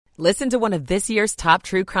Listen to one of this year's top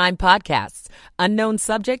true crime podcasts. Unknown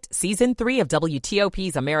Subject, Season 3 of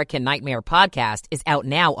WTOP's American Nightmare podcast is out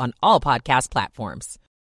now on all podcast platforms.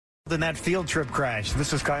 In that field trip crash,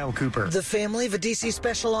 this is Kyle Cooper. The family of a D.C.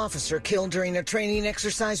 special officer killed during a training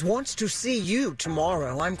exercise wants to see you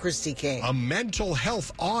tomorrow. I'm Christy King. A mental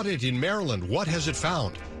health audit in Maryland. What has it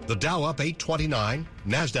found? The Dow up 829,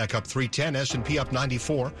 NASDAQ up 310, S&P up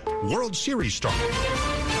 94. World Series start.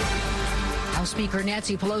 House Speaker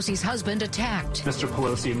Nancy Pelosi's husband attacked. Mr.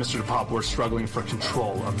 Pelosi and Mr. DePaul were struggling for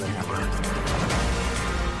control of the hammer.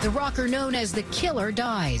 The rocker known as the Killer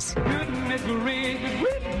dies.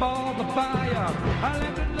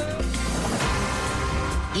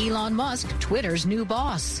 Elon Musk, Twitter's new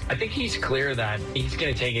boss. I think he's clear that he's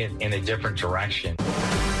going to take it in a different direction.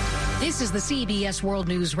 This is the CBS World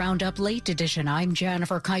News Roundup Late Edition. I'm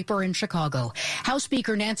Jennifer Kuiper in Chicago. House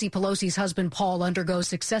Speaker Nancy Pelosi's husband Paul undergoes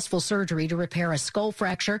successful surgery to repair a skull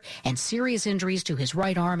fracture and serious injuries to his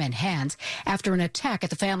right arm and hands after an attack at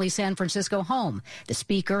the family's San Francisco home. The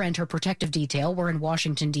speaker and her protective detail were in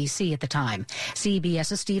Washington, D.C. at the time.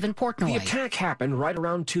 CBS's Stephen Portnoy. The attack happened right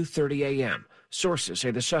around 2:30 a.m. Sources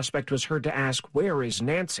say the suspect was heard to ask, "Where is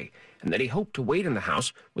Nancy?" and that he hoped to wait in the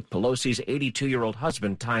house with Pelosi's 82-year-old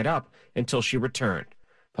husband tied up until she returned.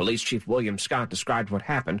 Police Chief William Scott described what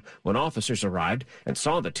happened when officers arrived and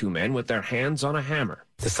saw the two men with their hands on a hammer.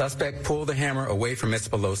 The suspect pulled the hammer away from Mr.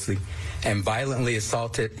 Pelosi and violently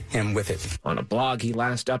assaulted him with it. On a blog he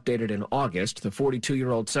last updated in August, the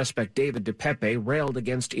 42-year-old suspect David DePepe railed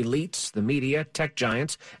against elites, the media, tech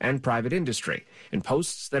giants, and private industry in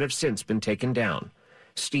posts that have since been taken down.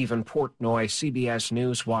 Stephen Portnoy, CBS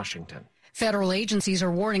News, Washington. Federal agencies are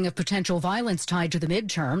warning of potential violence tied to the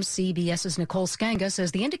midterms. CBS's Nicole Skanga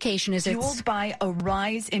says the indication is fueled by a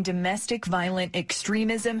rise in domestic violent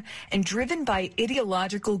extremism and driven by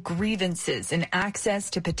ideological grievances and access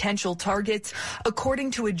to potential targets,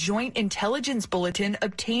 according to a joint intelligence bulletin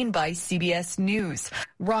obtained by CBS News.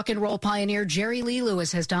 Rock and roll pioneer Jerry Lee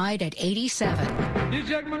Lewis has died at 87.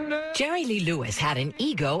 Jerry Lee Lewis had an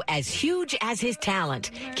ego as huge as his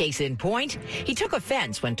talent. Case in point, he took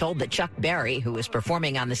offense when told that Chuck Berry, who was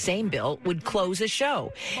performing on the same bill, would close a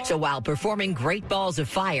show. So while performing Great Balls of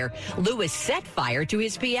Fire, Lewis set fire to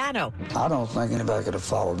his piano. I don't think anybody could have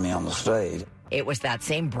followed me on the stage. It was that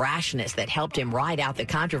same brashness that helped him ride out the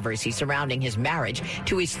controversy surrounding his marriage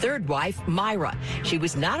to his third wife, Myra. She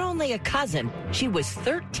was not only a cousin, she was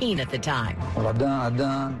 13 at the time. What I've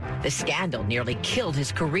done. The scandal nearly killed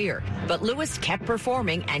his career, but Lewis kept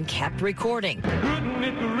performing and kept recording.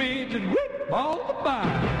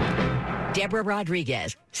 Deborah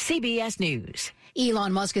Rodriguez, CBS News.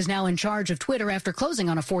 Elon Musk is now in charge of Twitter after closing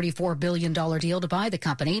on a $44 billion deal to buy the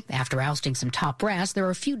company. After ousting some top brass, there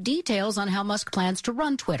are a few details on how Musk plans to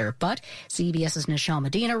run Twitter. But CBS's Nichelle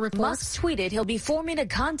Medina reports. Musk tweeted he'll be forming a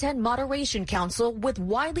content moderation council with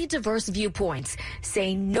widely diverse viewpoints,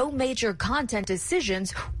 saying no major content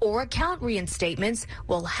decisions or account reinstatements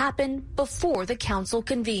will happen before the council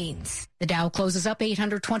convenes. The Dow closes up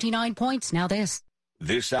 829 points. Now this.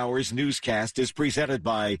 This hour's newscast is presented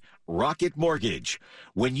by Rocket Mortgage.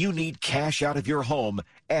 When you need cash out of your home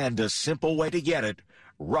and a simple way to get it,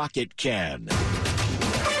 Rocket can.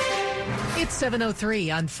 It's 7:03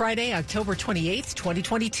 on Friday, October 28th,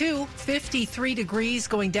 2022. 53 degrees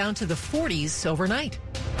going down to the 40s overnight.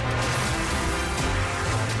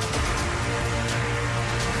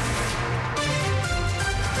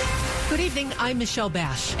 Good evening, I'm Michelle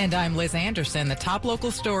Bash. And I'm Liz Anderson. The top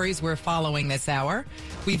local stories we're following this hour.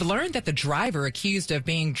 We've learned that the driver accused of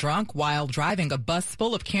being drunk while driving a bus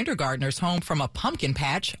full of kindergartners home from a pumpkin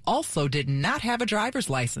patch also did not have a driver's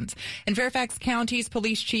license. And Fairfax County's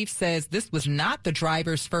police chief says this was not the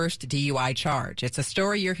driver's first DUI charge. It's a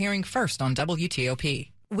story you're hearing first on WTOP.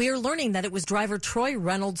 We're learning that it was driver Troy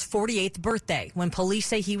Reynolds' 48th birthday when police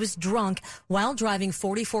say he was drunk while driving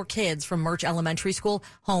 44 kids from Murch Elementary School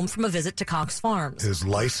home from a visit to Cox Farms. His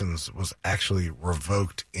license was actually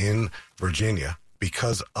revoked in Virginia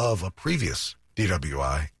because of a previous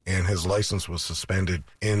DWI, and his license was suspended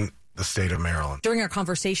in the state of Maryland. During our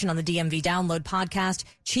conversation on the DMV Download podcast,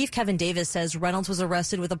 Chief Kevin Davis says Reynolds was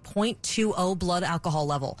arrested with a .20 blood alcohol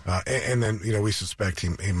level. And then, we suspect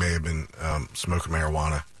he may have been smoking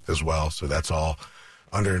marijuana as well. So that's all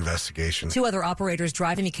under investigation. 2 other operators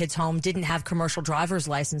driving the kids home didn't have commercial driver's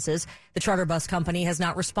licenses. The charter bus company has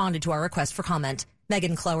not responded to our request for comment.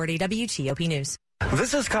 Megan Cloherty, WTOP News.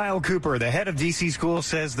 This is Kyle Cooper. The head of D.C. Schools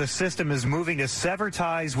says the system is moving to sever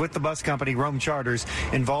ties with the bus company Rome Charters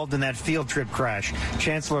involved in that field trip crash.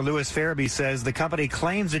 Chancellor Louis Farabee says the company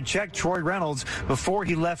claims it checked Troy Reynolds before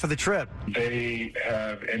he left for the trip. They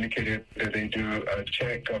have indicated that they do a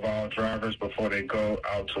check of all drivers before they go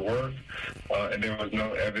out to work, and there was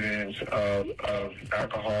no evidence of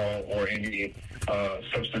alcohol or any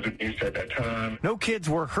substance abuse at that time. No kids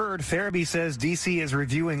were hurt. Farabee says D.C. is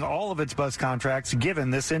reviewing all of its bus contracts given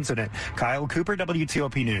this incident. Kyle Cooper,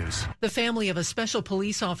 WTOP News. The family of a special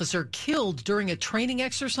police officer killed during a training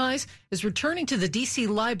exercise is returning to the D.C.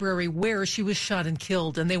 library where she was shot and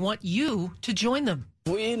killed, and they want you to join them.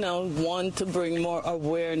 We want to bring more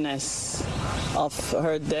awareness of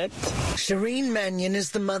her death. Shireen Mannion is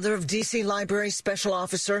the mother of D.C. Library Special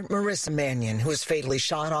Officer Marissa Mannion, who was fatally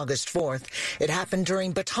shot August 4th. It happened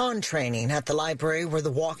during baton training at the library where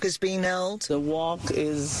the walk is being held. The walk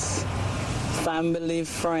is family,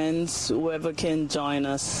 friends, whoever can join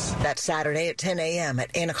us. That's Saturday at 10 a.m.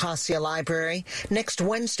 at Anacostia Library. Next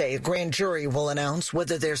Wednesday, a grand jury will announce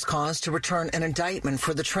whether there's cause to return an indictment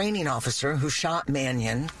for the training officer who shot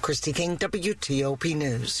Mannion. Christy King, WTOP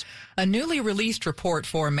News. A newly released report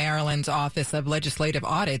for Maryland's Office of Legislative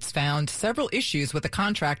Audits found several issues with the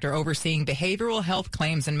contractor overseeing behavioral health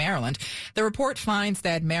claims in Maryland. The report finds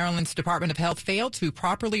that Maryland's Department of Health failed to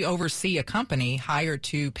properly oversee a company hired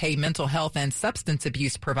to pay mental health and substance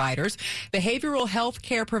abuse providers. Behavioral health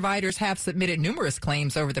care providers have submitted numerous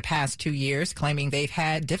claims over the past 2 years, claiming they've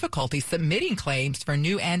had difficulty submitting claims for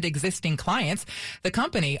new and existing clients. The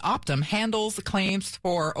company, Optum, handles claims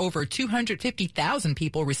for over 250,000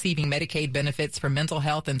 people receiving Medicaid benefits for mental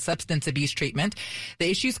health and substance abuse treatment. The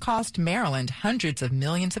issues cost Maryland hundreds of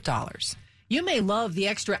millions of dollars. You may love the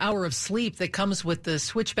extra hour of sleep that comes with the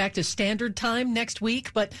switch back to standard time next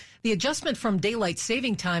week, but the adjustment from daylight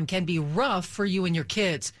saving time can be rough for you and your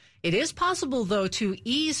kids. It is possible, though, to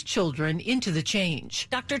ease children into the change.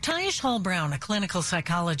 Dr. Tayish Hall-Brown, a clinical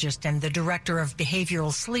psychologist and the director of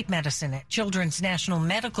behavioral sleep medicine at Children's National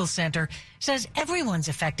Medical Center, says everyone's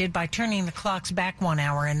affected by turning the clocks back 1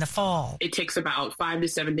 hour in the fall. It takes about 5 to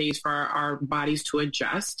 7 days for our bodies to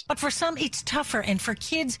adjust. But for some, it's tougher. And for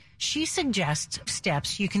kids, she suggests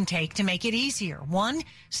steps you can take to make it easier. 1,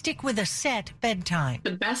 stick with a set bedtime.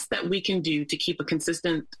 The best that we can do to keep a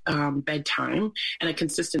consistent bedtime and a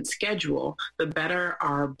consistent schedule, the better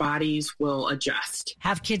our bodies will adjust.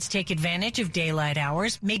 Have kids take advantage of daylight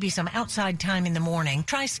hours, maybe some outside time in the morning.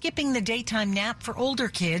 Try skipping the daytime nap for older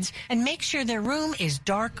kids and make sure their room is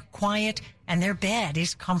dark, quiet, and their bed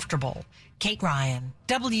is comfortable. Kate Ryan,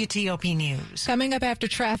 WTOP News. Coming up after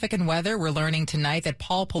traffic and weather, we're learning tonight that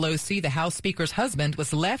Paul Pelosi, the House Speaker's husband,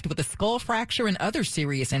 was left with a skull fracture and other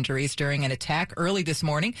serious injuries during an attack early this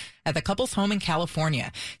morning at the couple's home in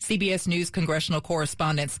California. CBS News congressional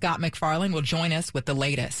correspondent Scott McFarland will join us with the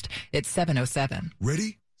latest. It's 7:07.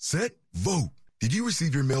 Ready, set, vote. Did you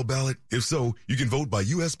receive your mail ballot? If so, you can vote by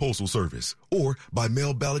U.S. Postal Service or by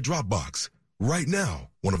mail ballot drop box. Right now,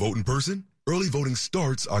 want to vote in person? Early voting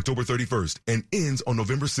starts October 31st and ends on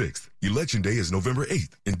November 6th. Election Day is November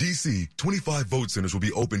 8th. In D.C., 25 vote centers will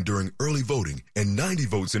be open during early voting and 90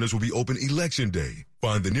 vote centers will be open Election Day.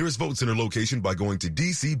 Find the nearest vote center location by going to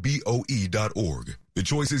dcboe.org. The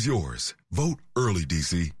choice is yours. Vote early,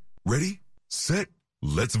 D.C. Ready, set,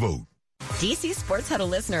 let's vote. DC Sports Huddle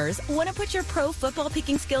listeners, want to put your pro football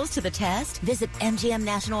picking skills to the test? Visit MGM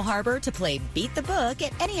National Harbor to play Beat the Book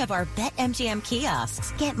at any of our BetMGM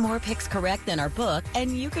kiosks. Get more picks correct than our book,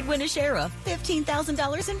 and you could win a share of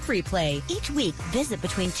 $15,000 in free play. Each week, visit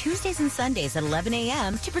between Tuesdays and Sundays at 11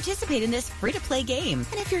 a.m. to participate in this free-to-play game.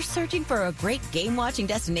 And if you're searching for a great game-watching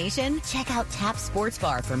destination, check out Tap Sports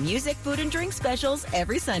Bar for music, food, and drink specials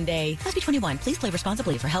every Sunday. Must be 21. Please play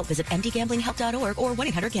responsibly. For help, visit mdgamblinghelp.org or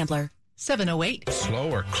 1-800-GAMBLER. 708.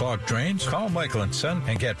 Slow or clogged drains? Call Michael & Son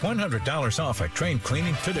and get $100 off at drain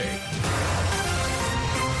cleaning today.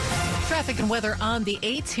 Traffic and weather on the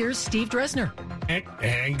 8th. Here's Steve Dresner.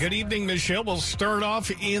 And good evening, Michelle. We'll start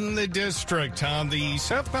off in the district on the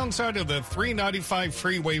southbound side of the 395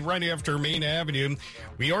 freeway right after Main Avenue.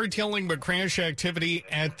 We are dealing with crash activity.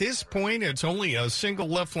 At this point, it's only a single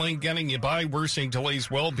left lane getting you by. We're seeing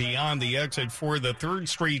delays well beyond the exit for the 3rd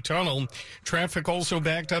Street Tunnel. Traffic also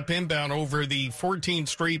backed up inbound over the 14th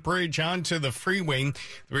Street Bridge onto the freeway.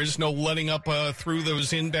 There is no letting up through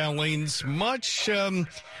those inbound lanes much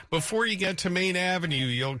before you get to Main Avenue.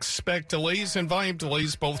 You'll expect delays and volume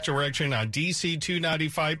delays both direction on DC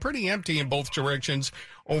 295. Pretty empty in both directions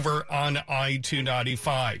over on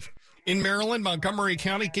I-295. In Maryland, Montgomery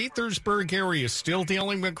County, Gaithersburg area still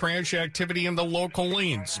dealing with crash activity in the local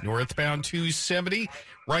lanes. Northbound 270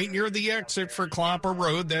 right near the exit for Clopper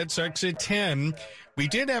Road. That's exit 10. We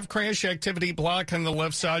did have crash activity block on the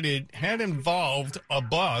left side. It had involved a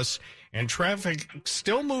bus, and traffic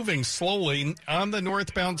still moving slowly on the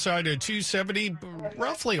northbound side of 270,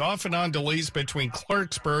 roughly off and on delays between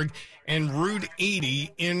Clarksburg and Route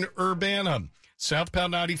 80 in Urbana.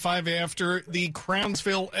 Southbound 95 after the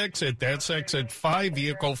Crownsville exit. That's exit 5,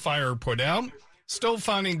 vehicle fire put out. Still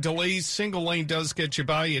finding delays. Single lane does get you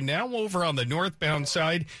by. And now over on the northbound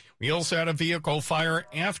side, we also had a vehicle fire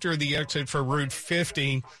after the exit for Route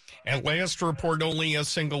 50. At last report, only a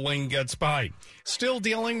single lane gets by. Still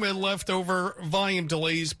dealing with leftover volume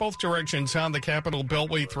delays both directions on the Capitol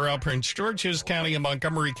Beltway throughout Prince George's County and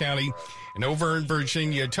Montgomery County. And over in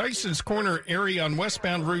Virginia, Tyson's Corner area on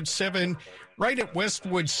westbound Route 7, right at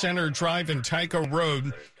Westwood Center Drive and Tyco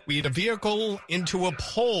Road. We had a vehicle into a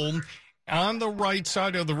pole on the right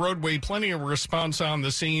side of the roadway. Plenty of response on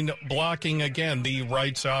the scene, blocking again the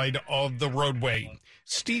right side of the roadway.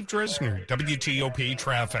 Steve Dresner, WTOP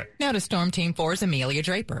Traffic. Now to Storm Team 4's Amelia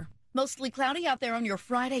Draper. Mostly cloudy out there on your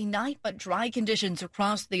Friday night, but dry conditions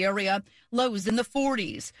across the area. Lows in the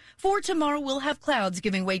 40s. For tomorrow, we'll have clouds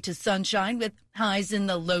giving way to sunshine with highs in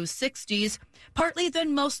the low 60s. Partly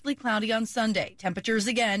then mostly cloudy on Sunday. Temperatures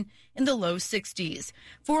again in the low 60s.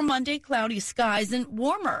 For Monday, cloudy skies and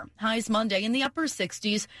warmer. Highs Monday in the upper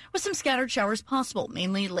 60s with some scattered showers possible,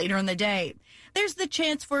 mainly later in the day. There's the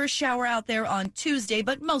chance for a shower out there on Tuesday,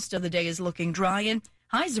 but most of the day is looking dry and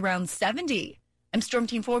highs around 70. I'm Storm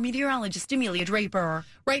Team 4 meteorologist Amelia Draper.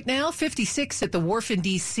 Right now, 56 at the Wharf in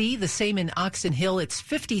D.C., the same in Oxon Hill. It's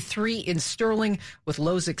 53 in Sterling with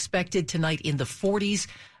lows expected tonight in the 40s.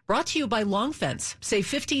 Brought to you by Long Fence. Save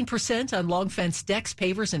 15% on Long Fence decks,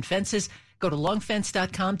 pavers, and fences. Go to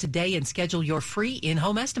longfence.com today and schedule your free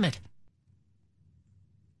in-home estimate.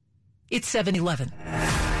 It's 7:11.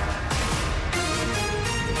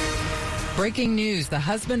 Breaking news. The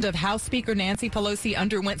husband of House Speaker Nancy Pelosi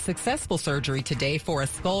underwent successful surgery today for a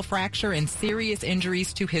skull fracture and serious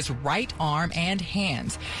injuries to his right arm and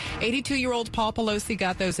hands. 82-year-old Paul Pelosi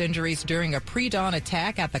got those injuries during a pre-dawn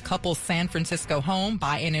attack at the couple's San Francisco home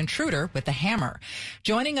by an intruder with a hammer.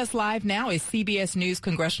 Joining us live now is CBS News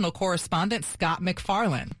congressional correspondent Scott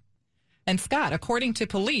McFarland. And Scott, according to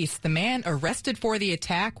police, the man arrested for the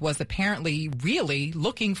attack was apparently really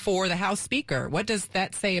looking for the House Speaker. What does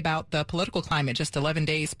that say about the political climate just 11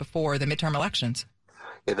 days before the midterm elections?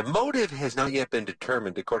 Yeah, the motive has not yet been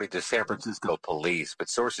determined, according to San Francisco police, but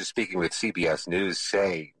sources speaking with CBS News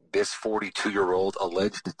say this 42-year-old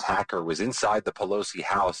alleged attacker was inside the Pelosi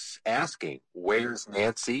house asking, "Where's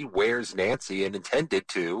Nancy? Where's Nancy?" and attempted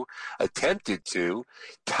to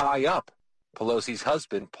tie up Pelosi's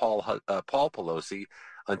husband, Paul Pelosi,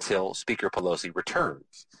 until Speaker Pelosi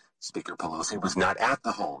returns. Speaker Pelosi was not at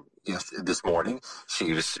the home this morning.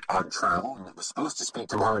 She was on travel and was supposed to speak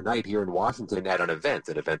tomorrow night here in Washington at an event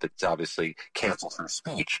that's obviously canceled her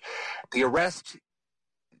speech. The arrest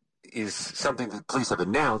is something that police have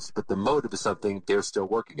announced, but the motive is something they're still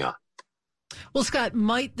working on. Well, Scott,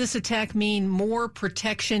 might this attack mean more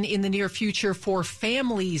protection in the near future for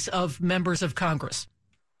families of members of Congress?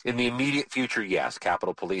 In the immediate future, yes.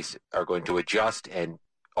 Capitol Police are going to adjust and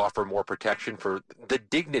offer more protection for the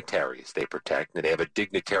dignitaries they protect. And they have a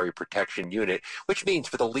dignitary protection unit, which means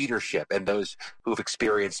for the leadership and those who have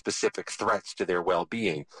experienced specific threats to their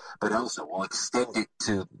well-being. But also will extend it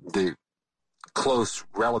to the close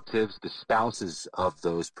relatives, the spouses of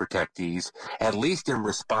those protectees, at least in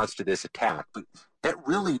response to this attack. But that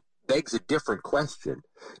really begs a different question.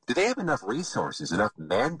 Do they have enough resources, enough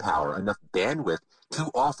manpower, enough bandwidth to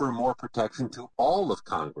offer more protection to all of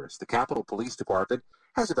Congress? The Capitol Police Department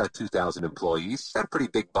has about 2,000 employees. It's got a pretty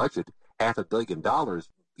big budget, $500 million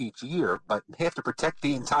each year, but they have to protect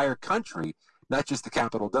the entire country, not just the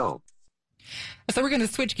Capitol Dome. So we're going to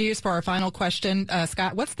switch gears for our final question.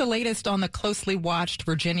 Scott, what's the latest on the closely watched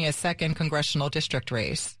Virginia 2nd Congressional District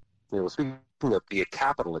race? Well, speaking of the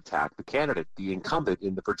Capitol attack, the incumbent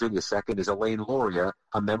in the Virginia 2nd is Elaine Luria,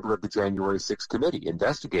 a member of the January 6th committee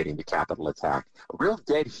investigating the Capitol attack. A real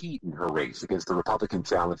dead heat in her race against the Republican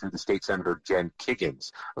challenger, the state senator Jen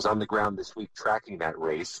Kiggans. I was on the ground this week tracking that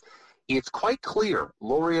race. It's quite clear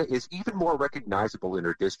Luria is even more recognizable in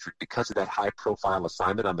her district because of that high-profile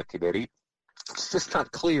assignment on the committee. It's just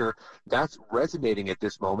not clear that's resonating at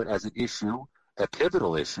this moment as an issue, a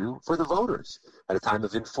pivotal issue for the voters at a time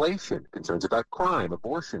of inflation, concerns about crime,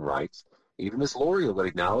 abortion rights. Even Ms. Luria would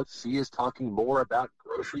acknowledge she is talking more about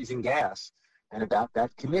groceries and gas than about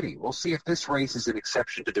that committee. We'll see if this race is an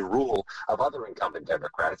exception to the rule of other incumbent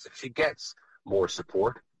Democrats, if she gets more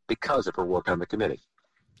support because of her work on the committee.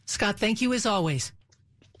 Scott, thank you as always.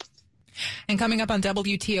 And coming up on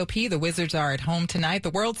WTOP, the Wizards are at home tonight. The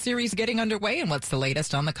World Series getting underway, and what's the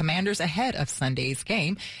latest on the Commanders ahead of Sunday's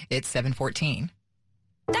game? It's 7:14.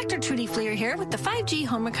 Dr. Trudy Fleer here with the 5G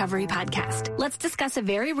Home Recovery Podcast. Let's discuss a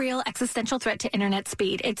very real existential threat to internet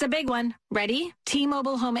speed. It's a big one. Ready?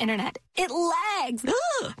 T-Mobile Home Internet. It lags.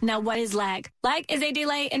 Ugh. Now, what is lag? Lag is a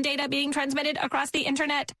delay in data being transmitted across the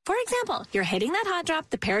internet. For example, you're hitting that hot drop,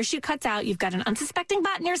 the parachute cuts out, you've got an unsuspecting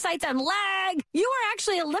bot in your sights, and lag! You were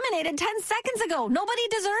actually eliminated 10 seconds ago. Nobody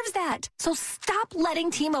deserves that. So stop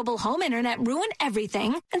letting T-Mobile Home Internet ruin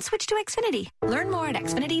everything and switch to Xfinity. Learn more at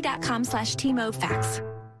xfinity.com/TMOFax.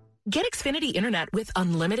 Get Xfinity Internet with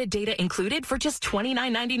unlimited data included for just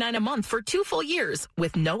 $29.99 a month for 2 full years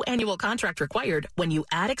with no annual contract required when you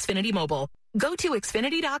add Xfinity Mobile. Go to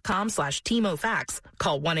xfinity.com/TMOFax,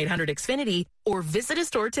 call 1-800-XFINITY, or visit a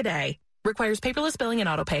store today. Requires paperless billing and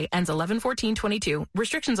autopay. Ends 11/14/22.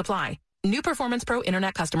 Restrictions apply. New Performance Pro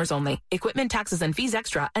Internet customers only. Equipment, taxes, and fees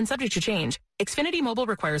extra and subject to change. Xfinity Mobile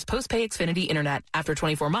requires post-pay Xfinity Internet. After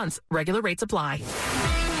 24 months, regular rates apply.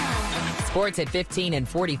 Sports at 15 and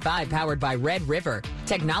 45, powered by Red River.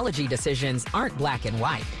 Technology decisions aren't black and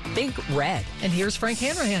white. Think red. And here's Frank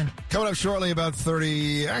Hanrahan. Coming up shortly, about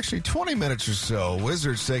 20 minutes or so.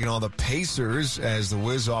 Wizards taking on the Pacers as the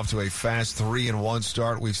Wiz off to a fast 3-1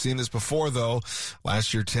 start. We've seen this before, though.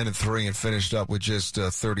 Last year, 10-3 and finished up with just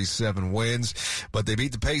 37 wins. But they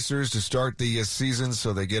beat the Pacers to start the season,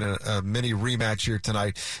 so they get a mini rematch here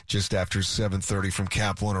tonight just after 7:30 from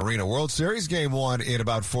Cap One Arena. World Series Game 1 in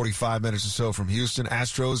about 45 minutes or so from Houston,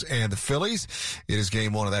 Astros and the Phillies. It is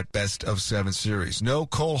Game 1 of that best-of-7 series. No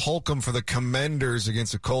Cole Holcomb for the Commanders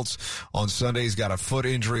against the Colts on Sunday. He's got a foot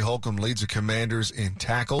injury. Holcomb leads the Commanders in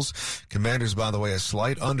tackles. Commanders, by the way, a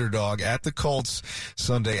slight underdog at the Colts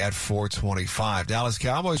Sunday at 425. Dallas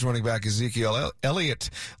Cowboys running back Ezekiel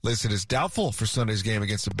Elliott listed as doubtful for Sunday's game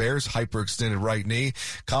against the Bears. Hyperextended right knee.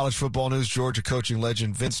 College football news, Georgia coaching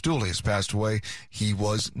legend Vince Dooley has passed away. He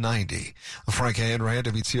was 90. Frank Hanrahan,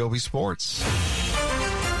 WTOP Sports.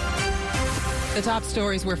 The top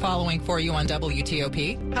stories we're following for you on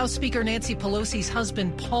WTOP. House Speaker Nancy Pelosi's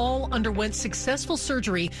husband, Paul, underwent successful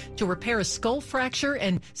surgery to repair a skull fracture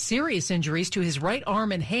and serious injuries to his right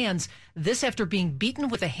arm and hands. This after being beaten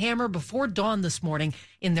with a hammer before dawn this morning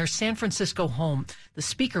in their San Francisco home. The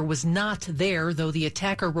speaker was not there, though the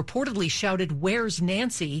attacker reportedly shouted, "Where's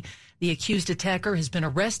Nancy?" The accused attacker has been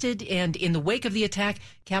arrested, and in the wake of the attack,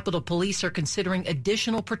 Capitol Police are considering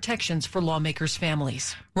additional protections for lawmakers'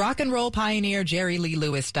 families. Rock and roll pioneer Jerry Lee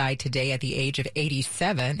Lewis died today at the age of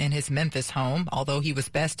 87 in his Memphis home. Although he was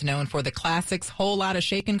best known for the classics Whole Lotta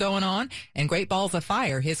Shakin' Going On and Great Balls of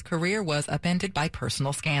Fire, his career was upended by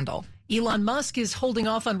personal scandal. Elon Musk is holding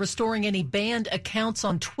off on restoring any banned accounts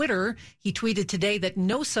on Twitter. He tweeted today that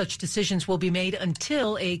no such decisions will be made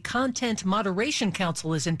until a content moderation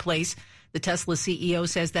council is in place. The Tesla CEO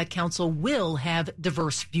says that council will have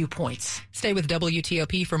diverse viewpoints. Stay with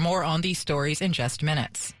WTOP for more on these stories in just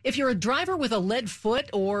minutes. If you're a driver with a lead foot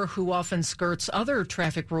or who often skirts other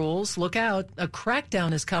traffic rules, look out. A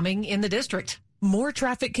crackdown is coming in the district. More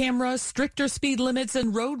traffic cameras, stricter speed limits,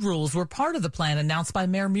 and road rules were part of the plan announced by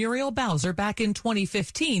Mayor Muriel Bowser back in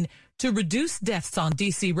 2015 to reduce deaths on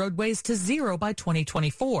D.C. roadways to 0 by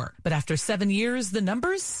 2024. But after 7 years, the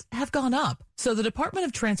numbers have gone up. So the Department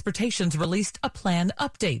of Transportation's released a plan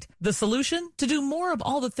update. The solution? To do more of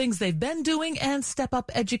all the things they've been doing and step up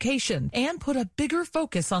education and put a bigger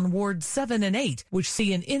focus on Wards 7 and 8, which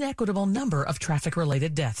see an inequitable number of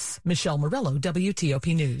traffic-related deaths. Michelle Morello,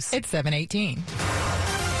 WTOP News. It's 7:18.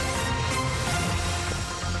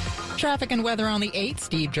 Traffic and weather on the 8th.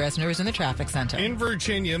 Steve Dresner is in the traffic center. In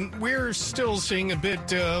Virginia, we're still seeing a bit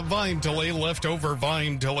volume delay, leftover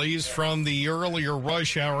volume delays from the earlier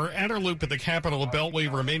rush hour. Outer loop at the Capitol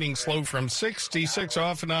Beltway remaining slow from 66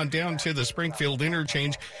 off and on down to the Springfield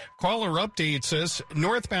interchange. Caller updates us.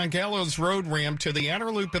 Northbound Gallows Road ramp to the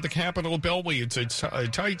outer loop at the Capitol Beltway. It's a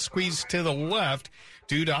tight squeeze to the left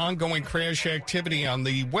due to ongoing crash activity on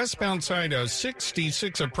the westbound side of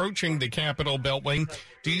 66 approaching the Capitol Beltway.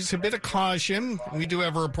 To use a bit of caution, we do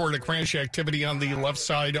have a report of crash activity on the left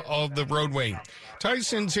side of the roadway.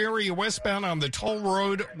 Tyson's area westbound on the toll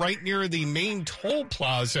road right near the main toll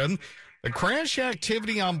plaza. The crash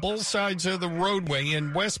activity on both sides of the roadway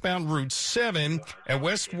in westbound Route 7 at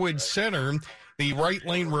Westwood Center. The right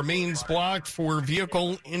lane remains blocked for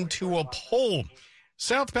vehicle into a pole.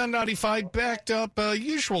 Southbound 95 backed up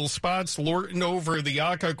usual spots, Lorton over the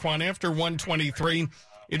Occoquan after 123.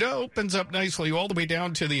 It opens up nicely all the way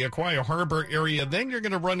down to the Aquia Harbor area. Then you're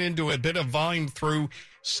going to run into a bit of volume through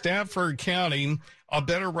Stafford County, a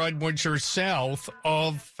better ride once you're south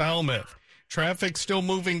of Falmouth. Traffic still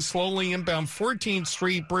moving slowly inbound 14th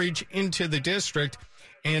Street Bridge into the district.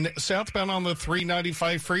 And southbound on the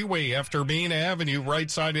 395 freeway after Main Avenue,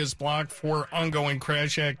 right side is blocked for ongoing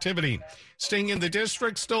crash activity. Staying in the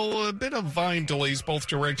district, still a bit of Vine delays both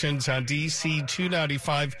directions on DC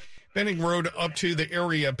 295. Benning Road up to the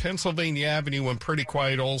area, Pennsylvania Avenue, and pretty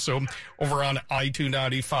quiet also over on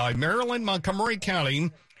I-295. Maryland, Montgomery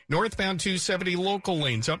County, northbound 270 local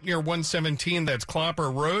lanes up near 117, that's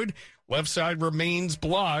Clopper Road. Left side remains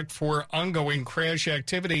blocked for ongoing crash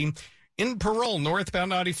activity. In Parole, northbound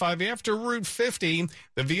 95 after Route 50,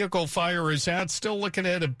 the vehicle fire is out. Still looking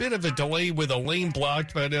at a bit of a delay with a lane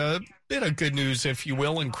blocked, but a bit of good news, if you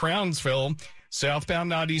will, in Crownsville. Southbound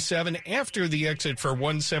 97 after the exit for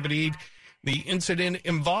 178. The incident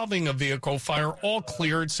involving a vehicle fire all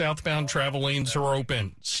cleared. Southbound travel lanes are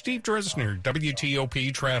open. Steve Dresner,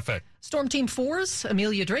 WTOP Traffic. Storm Team 4's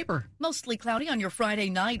Amelia Draper. Mostly cloudy on your Friday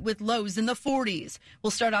night with lows in the 40s. We'll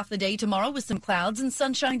start off the day tomorrow with some clouds and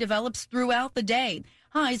sunshine develops throughout the day.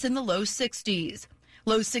 Highs in the low 60s.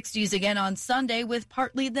 Low 60s again on Sunday with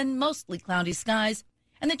partly then mostly cloudy skies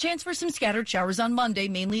and the chance for some scattered showers on Monday,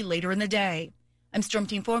 mainly later in the day. I'm Storm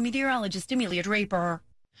Team 4 meteorologist Amelia Draper.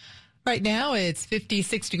 Right now, it's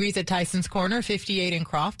 56 degrees at Tyson's Corner, 58 in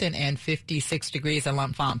Crofton, and 56 degrees at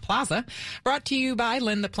L'Enfant Plaza. Brought to you by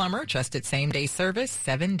Lynn the Plumber, trusted same-day service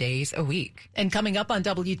 7 days a week. And coming up on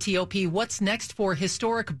WTOP, what's next for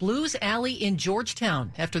historic Blues Alley in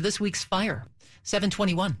Georgetown after this week's fire?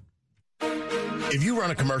 7:21. If you run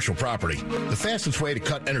a commercial property, the fastest way to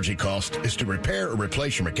cut energy costs is to repair or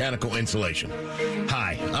replace your mechanical insulation.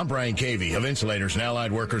 Hi, I'm Brian Cavey of Insulators and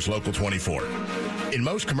Allied Workers Local 24. In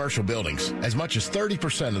most commercial buildings, as much as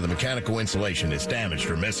 30% of the mechanical insulation is damaged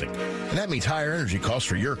or missing, and that means higher energy costs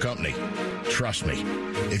for your company. Trust me,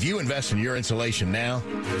 if you invest in your insulation now,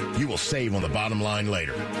 you will save on the bottom line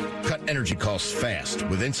later. Cut energy costs fast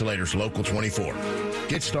with Insulators Local 24.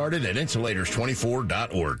 Get started at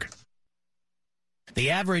insulators24.org.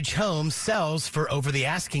 The average home sells for over the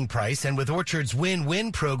asking price, and with Orchard's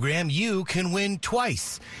win-win program, you can win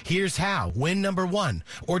twice. Here's how. Win number one.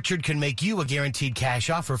 Orchard can make you a guaranteed cash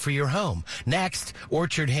offer for your home. Next,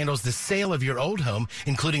 Orchard handles the sale of your old home,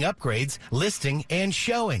 including upgrades, listing, and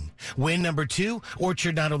showing. Win number two.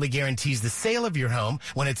 Orchard not only guarantees the sale of your home,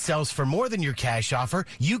 when it sells for more than your cash offer,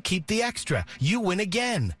 you keep the extra. You win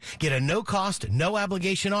again. Get a no-cost,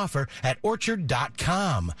 no-obligation offer at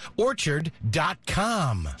Orchard.com. Orchard.com.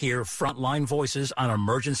 Hear frontline voices on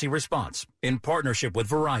emergency response in partnership with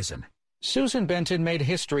Verizon. Susan Benton made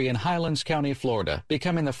history in Highlands County, Florida,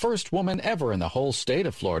 becoming the first woman ever in the whole state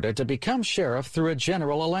of Florida to become sheriff through a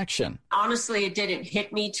general election. Honestly, it didn't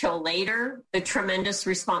hit me till later, the tremendous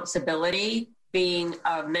responsibility being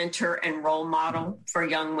a mentor and role model for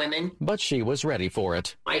young women. But she was ready for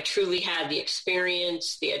it. I truly had the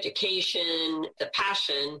experience, the education, the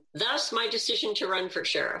passion, thus my decision to run for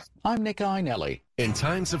sheriff. I'm Nick Einelli. In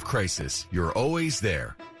times of crisis, you're always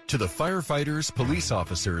there. To the firefighters, police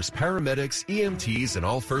officers, paramedics, EMTs, and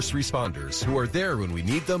all first responders who are there when we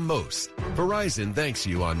need them most, Verizon thanks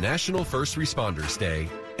you on National First Responders Day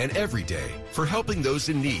and every day for helping those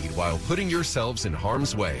in need while putting yourselves in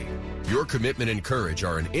harm's way. Your commitment and courage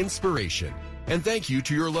are an inspiration. And thank you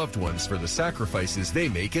to your loved ones for the sacrifices they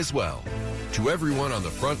make as well. To everyone on the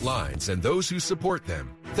front lines and those who support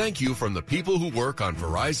them, thank you from the people who work on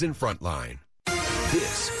Verizon Frontline.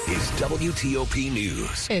 This is WTOP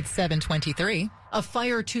News. It's 7:23. A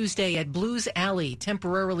fire Tuesday at Blues Alley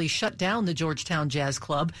temporarily shut down the Georgetown Jazz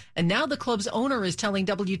Club, and now the club's owner is telling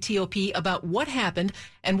WTOP about what happened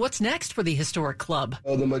and what's next for the historic club.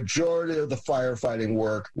 Well, the majority of the firefighting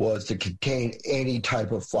work was to contain any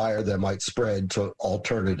type of fire that might spread to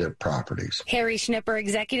alternative properties. Harry Schnipper,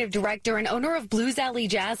 executive director and owner of Blues Alley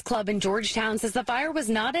Jazz Club in Georgetown, says the fire was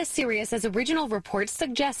not as serious as original reports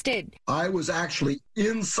suggested. I was actually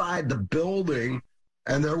inside the building,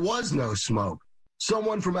 and there was no smoke.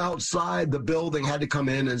 Someone from outside the building had to come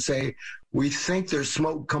in and say, "We think there's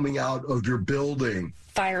smoke coming out of your building."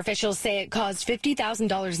 Fire officials say it caused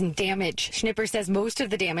 $50,000 in damage. Schnipper says most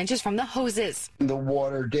of the damage is from the hoses. The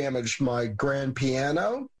water damaged my grand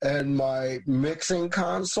piano and my mixing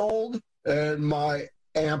console and my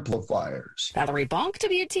amplifiers. Valerie Bonk,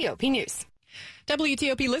 WTOP News.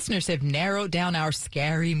 WTOP listeners have narrowed down our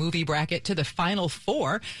scary movie bracket to the final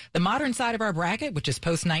four. The modern side of our bracket, which is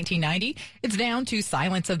post-1990, it's down to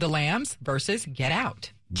Silence of the Lambs versus Get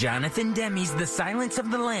Out. Jonathan Demme's The Silence of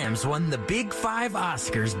the Lambs won the Big Five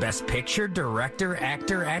Oscars: Best Picture, Director,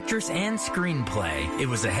 Actor, Actress, and Screenplay. It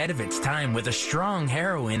was ahead of its time with a strong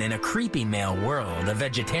heroine in a creepy male world, a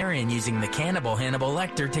vegetarian using the cannibal Hannibal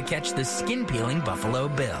Lecter to catch the skin-peeling Buffalo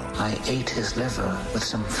Bill. I ate his liver with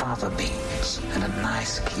some fava beans and a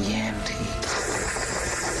nice Chianti.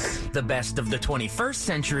 The best of the 21st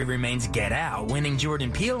century remains Get Out, winning Jordan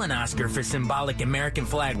Peele an Oscar for symbolic American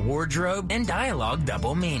flag wardrobe and dialogue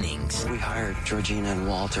double meanings. We hired Georgina and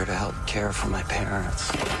Walter to help care for my parents.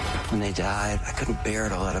 When they died, I couldn't bear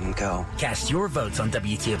to let them go. Cast your votes on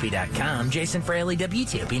WTOP.com. Jason Fraley,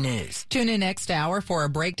 WTOP News. Tune in next hour for a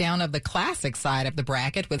breakdown of the classic side of the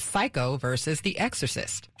bracket with Psycho versus The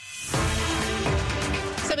Exorcist.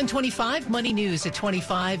 725 Money News at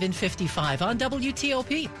 25 and 55 on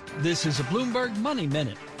WTOP. This is a Bloomberg Money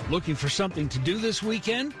Minute. Looking for something to do this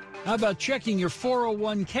weekend? How about checking your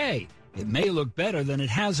 401k? It may look better than it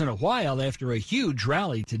has in a while after a huge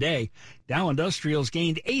rally today. Dow Industrials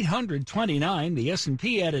gained 829, the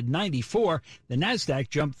S&P added 94, the Nasdaq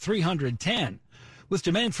jumped 310. With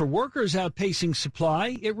demand for workers outpacing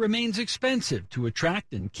supply, it remains expensive to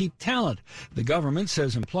attract and keep talent. The government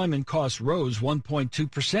says employment costs rose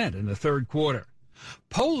 1.2% in the third quarter.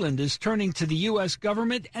 Poland is turning to the U.S.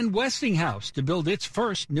 government and Westinghouse to build its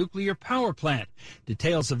first nuclear power plant.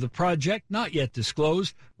 Details of the project not yet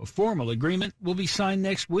disclosed. A formal agreement will be signed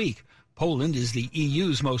next week. Poland is the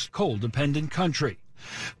EU's most coal-dependent country.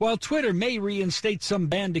 While Twitter may reinstate some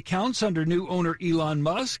banned accounts under new owner Elon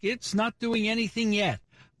Musk, it's not doing anything yet.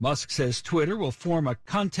 Musk says Twitter will form a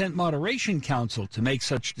content moderation council to make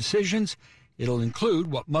such decisions. It'll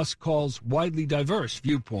include what Musk calls widely diverse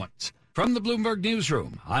viewpoints. From the Bloomberg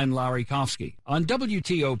Newsroom, I'm Larry Kofsky on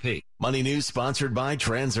WTOP. Money News sponsored by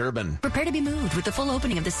Transurban. Prepare to be moved with the full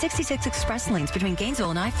opening of the 66 express lanes between Gainesville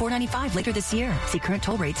and I-495 later this year. See current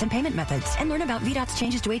toll rates and payment methods and learn about VDOT's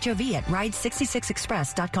changes to HOV at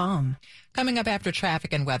ride66express.com. Coming up after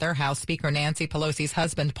traffic and weather, House Speaker Nancy Pelosi's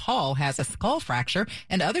husband, Paul, has a skull fracture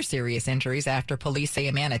and other serious injuries after police say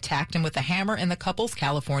a man attacked him with a hammer in the couple's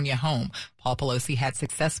California home. Paul Pelosi had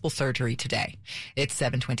successful surgery today. It's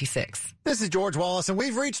 7:26. This is George Wallace, and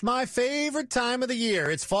we've reached my favorite time of the year.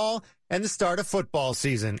 It's fall and the start of football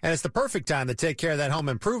season. And it's the perfect time to take care of that home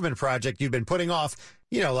improvement project you've been putting off,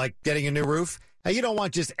 like getting a new roof. Now, you don't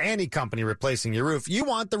want just any company replacing your roof. You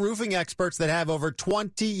want the roofing experts that have over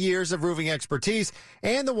 20 years of roofing expertise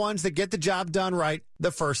and the ones that get the job done right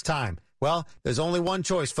the first time. Well, there's only one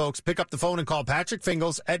choice, folks. Pick up the phone and call Patrick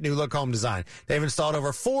Fingles at New Look Home Design. They've installed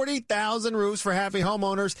over 40,000 roofs for happy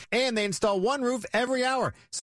homeowners, and they install one roof every hour.